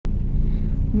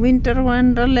Winter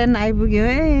Wonderland आइपुग्यो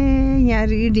है यहाँ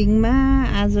रिडिङमा।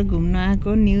 आज घुम्न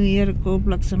आएको न्यू इयरको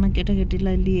उपलक्ष्यमा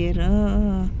केटाकेटीलाई लिएर।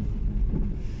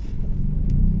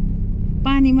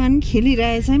 पानीमा पनि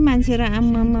खेलिरहेछ है मान्छे र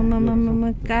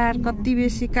आम्मामामामा। कार कति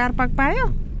बेसी कार पार्क पायो।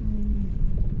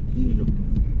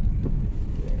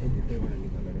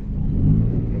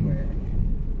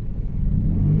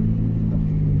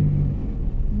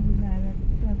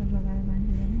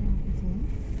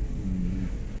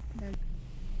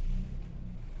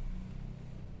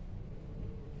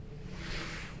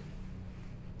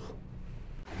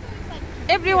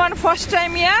 Everyone first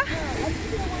time यहाँ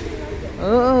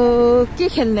के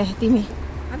खेल्ने तिमी?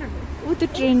 उ त्यो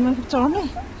ट्रेनमा चढ्ने?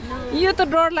 यो त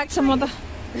डर लाग्छ म त।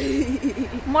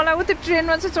 मलाई उ त्यो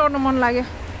ट्रेनमा चाहिँ चढ्न मन लाग्यो।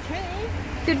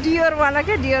 त्यो डियरवाला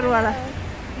के डियरवाला।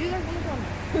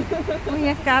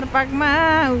 यहाँ कार पार्कमा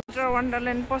विन्टर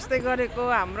वन्डरल्यान्ड पस्दै गरेको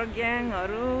हाम्रो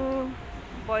ग्याङहरू,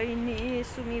 बहिनी,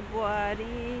 सुमी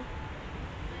बुहारी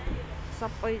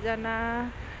सबैजना।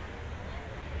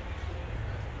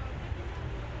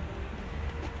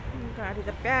 गाडी त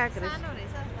प्याक रहेछ।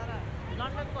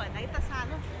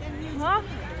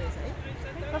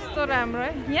 कस्तो राम्रो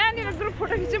है। यहाँनिर ग्रुप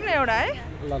फोटो खिचौँ न एउटा है।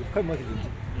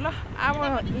 ल अब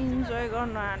इन्जोय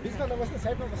गर्नु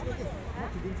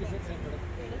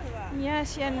यहाँ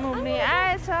सानो मुम्ने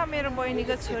आएछ। मेरो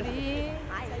बहिनीको छोरी,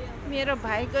 मेरो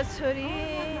भाइको छोरी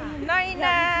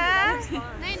नैना,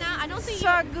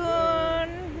 सगुन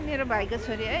मेरो भाइको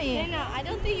छोरी है।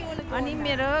 अनि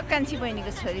मेरो कान्छी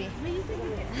बहिनीको छोरी,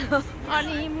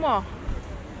 अनि म,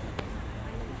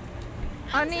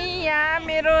 अनि यहाँ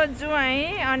मेरो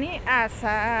जुवाई अनि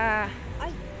आशा।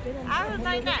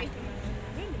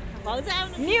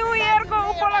 न्यू इयरको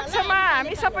उपलक्ष्यमा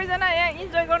हामी सबैजना यहाँ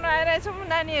इन्जोय गर्न आइरहेछौँ।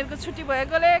 नानीहरूको छुट्टी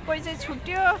भएकोले कोही चाहिँ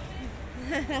छुट्यो।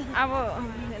 अब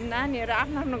नानीहरू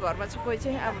आफ्नो आफ्नो घरमा छ। कोही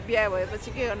चाहिँ अब बिहा भएपछि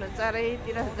के गर्नु,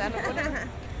 चारैतिर जानु पर्यो।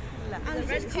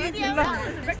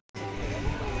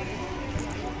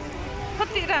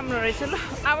 कति राम्रो रहेछ। ल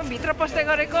अब भित्र पस्दै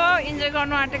गरेको इन्जोय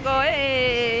गर्नु आँटेको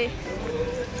है।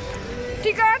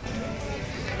 टिकट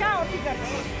कहाँ हो? टिकट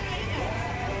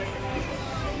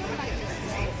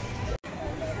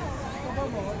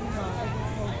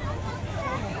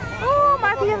ओ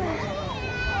माथि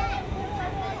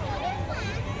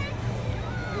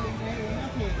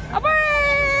अब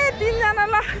तिनजना।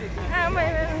 ल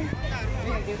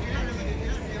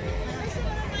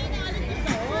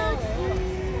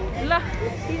ल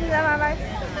तिनजनालाई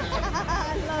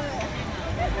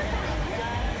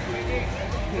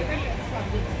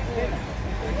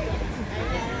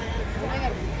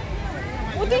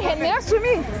उति खेल्ने हो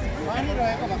सुमी?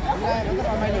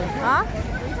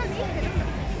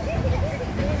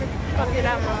 कति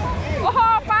राम्रो। ओहो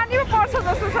पानी पो पर्छ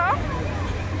जस्तो छ।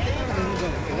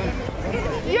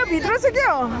 यो भित्र चाहिँ के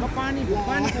हो? पानी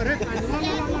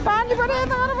पऱ्यो।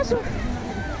 यता गएर बस्छु।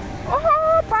 ओहो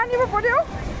पानी पो पऱ्यो।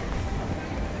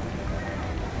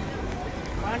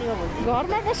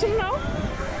 घरमा बसौँ न हौ।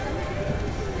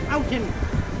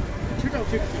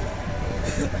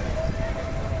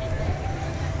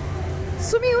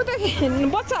 सुमी उता खेल्नु,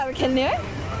 बच्चाहरू खेल्ने है।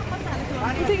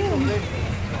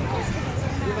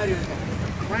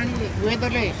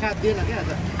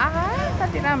 आहा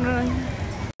कति राम्रो।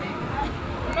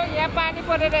 ल यहाँ पानी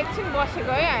परेर एकछिन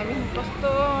बसेको है हामी।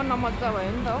 कस्तो नमजा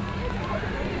भयो नि त हौ।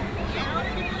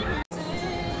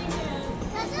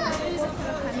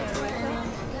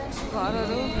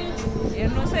 घरहरू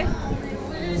हेर्नुहोस् है,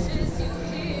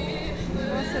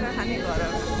 बसेर खाने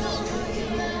घरहरू।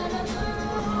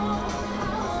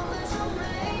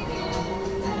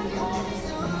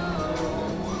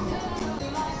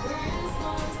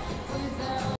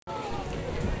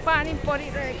 पानी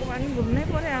परिरहेको पनि घुम्नै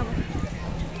पर्यो अब।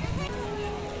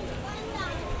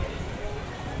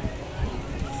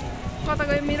 कता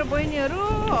गयो मेरो बहिनीहरू?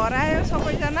 हरायो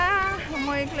सबैजना। म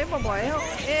एक्लै पो भयो।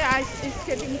 ए आइस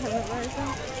स्केटिङ खेल्नु रहेछ।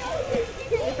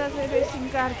 यता चाहिँ रेसिङ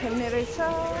कार खेल्ने रहेछ।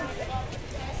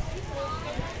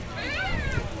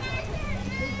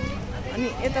 अनि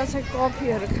यता चाहिँ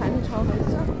कफीहरू खाने ठाउँ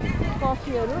रहेछ।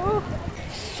 कफीहरू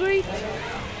स्विट।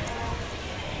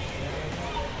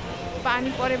 पानी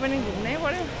परे पनि घुम्नै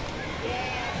पर्यो।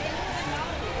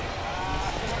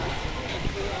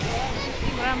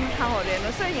 राम्रो ठाउँहरू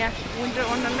हेर्नुहोस् है यहाँ विन्टर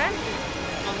वन्डरल्यान्ड।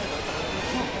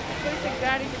 कोही चाहिँ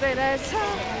गाडी कुदाइरहेछ।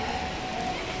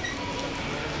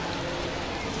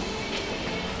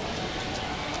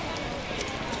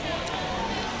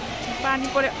 पानी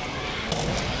पर्यो।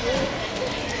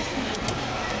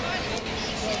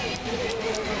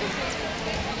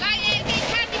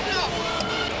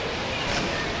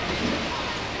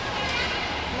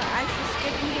 आइस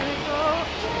स्केटिङ खेलेको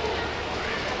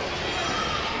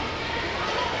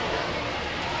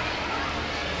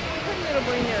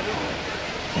बहिनीहरू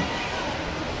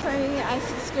चाहिँ आइस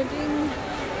स्केटिङ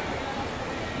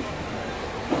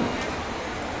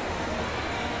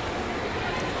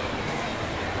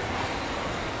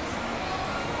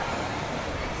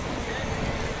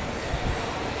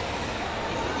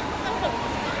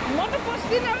म त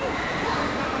पस्दिनँ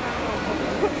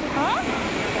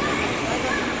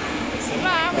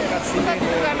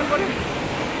जानु पर्यो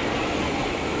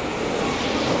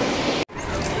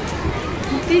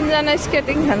 3 जना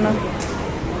स्केटिङ खेल्न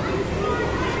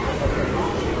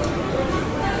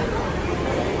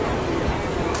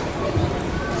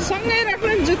सँगै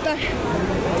राख्नु जुत्ता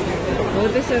हो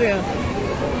त्यसरी हो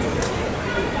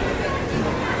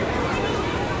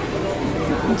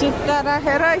जुत्ता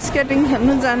राखेर स्केटिङ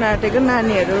खेल्नु जान आँटेको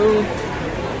नानीहरू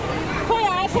खोइ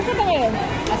आएको तपाईँ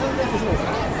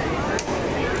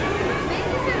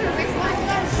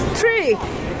 3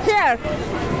 here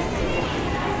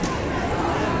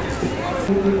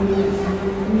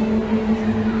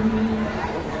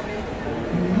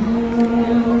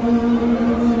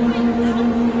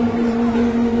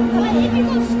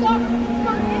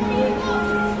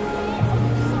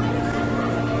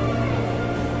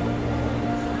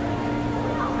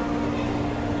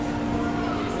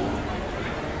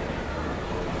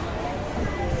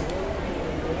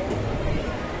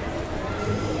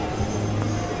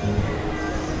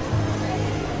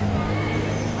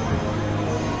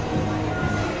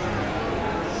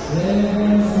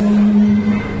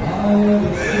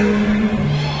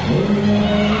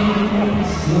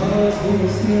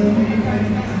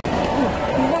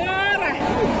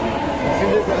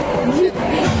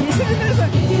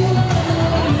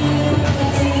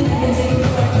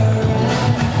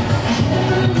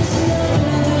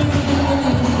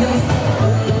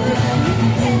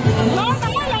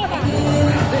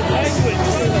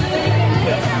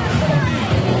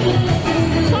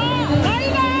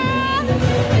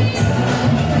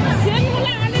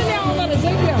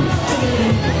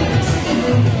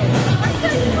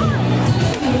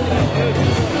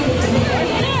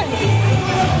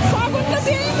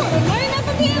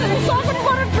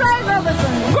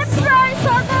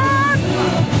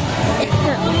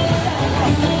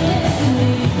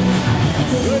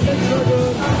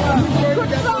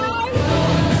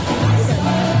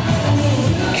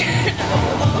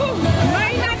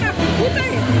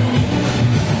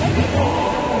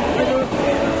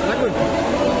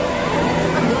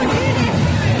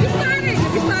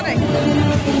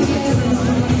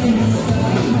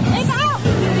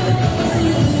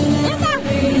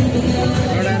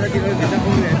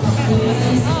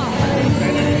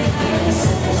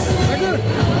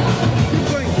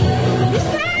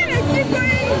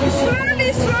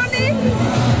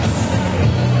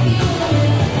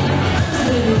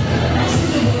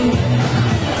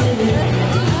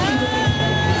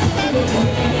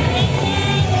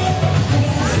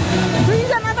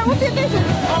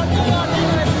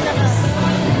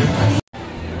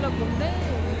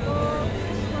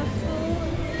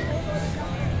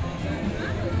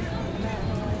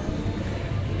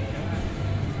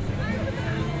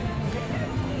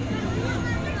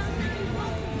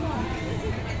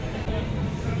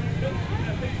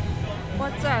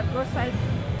बच्चाहरूको साइड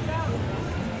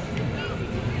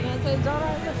यहाँ चाहिँ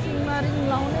जराको सिङमा रिङ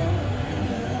लाउने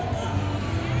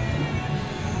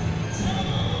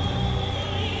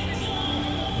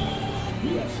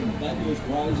Some fabulous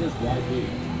prizes right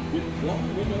here. With one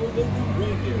winner of the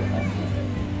reindeer auction.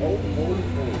 Oh, very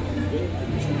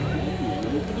interesting.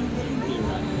 Opening reindeer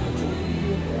auction.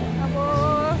 अब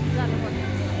जानु पर्यो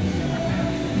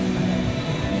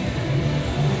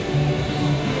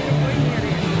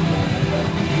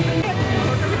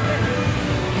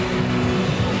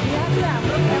यहाँ चाहिँ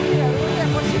हाम्रो फ्यामिलीहरू त्यहाँ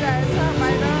बसिरहेको छ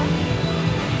बाहिर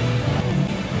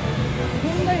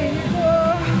घुम्दै हिँडेको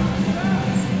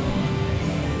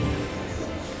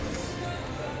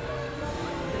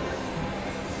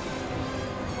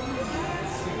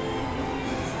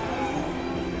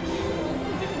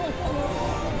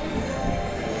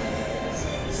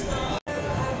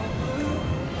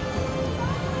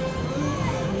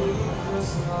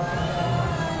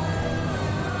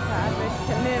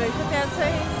खेल्ने रहेछ त्यहाँ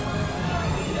चाहिँ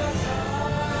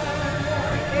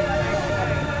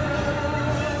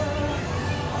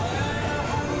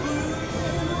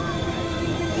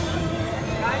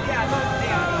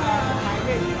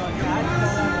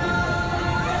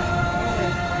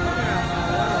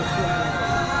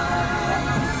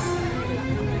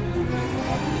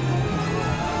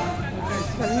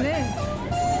खेल्ने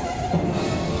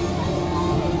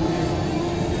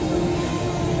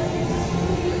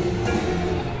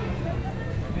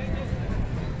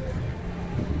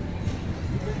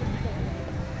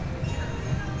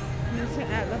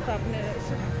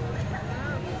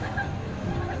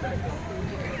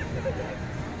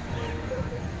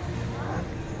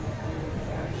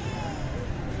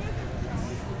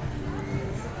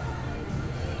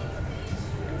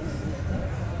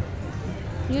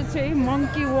यो चाहिँ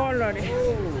मङ्की वर्ल्ड अरे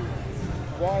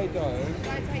Why don't?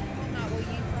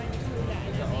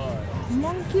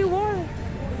 Monkey world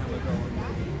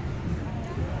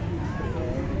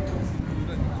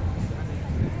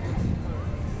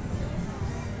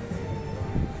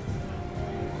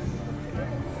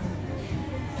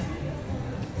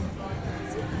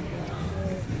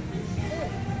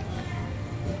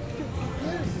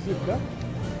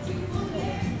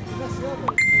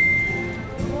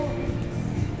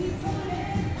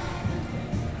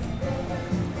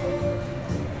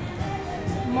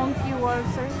monkey world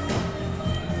चाहिँ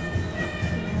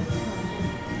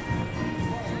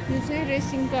यो चाहिँ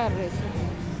रेसिङ कार रहेछ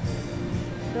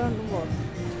डोन्ट वर्क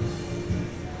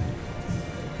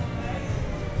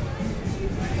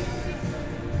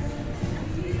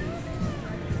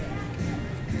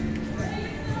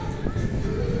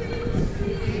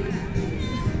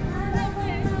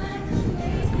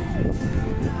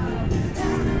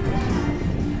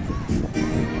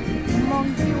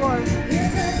monkey world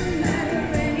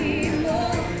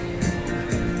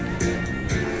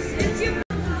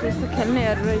त्यस्तो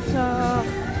खेल्नेहरू रहेछ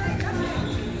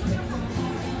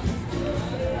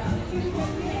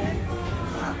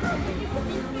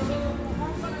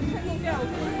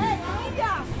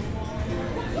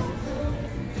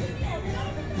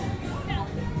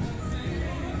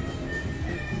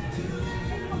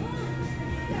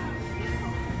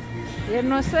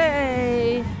हेर्नुहोस्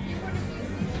है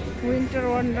विन्टर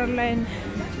वन्डरल्यान्ड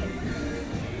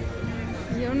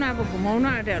यो न अब घुमाउनु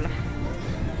आँट्यो होला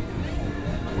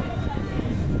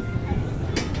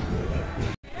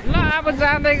ल अब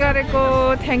जाँदै गरेको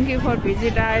थ्याङ्क यू फर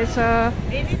भिजिट आएछ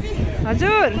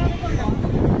हजुर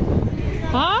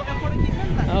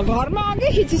घरमा अघि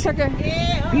खिचिसक्यो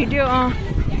भिडियो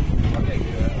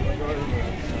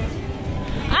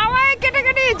अब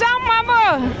केटाकेटी जाउँ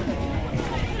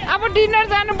अब डिनर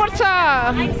जानुपर्छ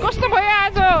कस्तो भयो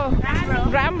आज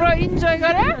राम्रो इन्जोय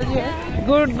गरे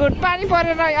गुड गुड पानी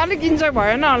परेर अलिक इन्जोय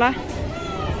भएन होला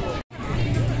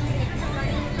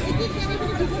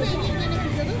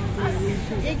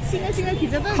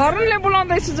खरुनले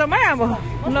बोलाउँदैछु जम्मै अब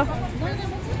ल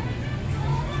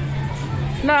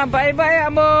ल बाई बाई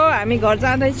अब हामी घर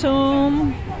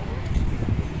जाँदैछौँ